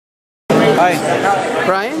Hi.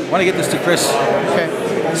 Brian? I want to get this to Chris.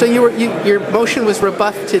 Okay. So your motion was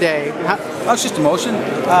rebuffed today. It's just a motion.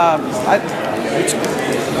 It's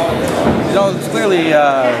clearly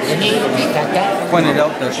pointed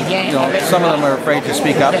out that some of them are afraid to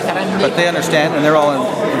speak up, but they understand and they're all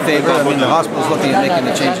in favor. I mean, the hospital's looking at making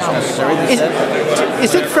the changes necessary.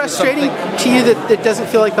 Is it frustrating to you that it doesn't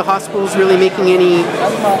feel like the hospital is really making any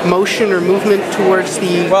motion or movement towards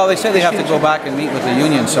the... Well, they say they have to go back and meet with the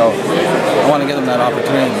union, so I want to give them that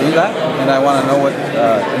opportunity to do that, and I want to know what,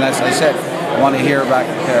 and as I said, I want to hear back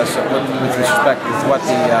with respect to what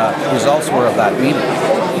the results were of that meeting.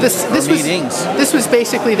 This was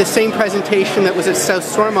basically the same presentation that was at South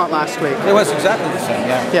Stormont last week. It was exactly the same,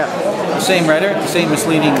 yeah. Yeah. The same rhetoric, the same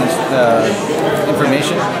misleading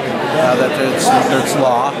information. That it's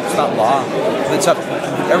law. It's not law. It's up.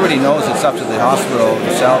 Everybody knows it's up to the hospital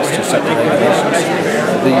themselves to set the regulations.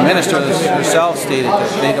 The ministers herself stated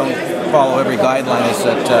that they don't follow every guideline as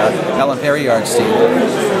that Ellen Perryard stated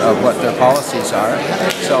of what their policies are.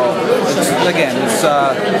 So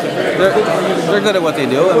they're good at what they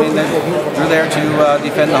do. I mean, they're there to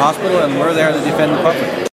defend the hospital, and we're there to defend the public.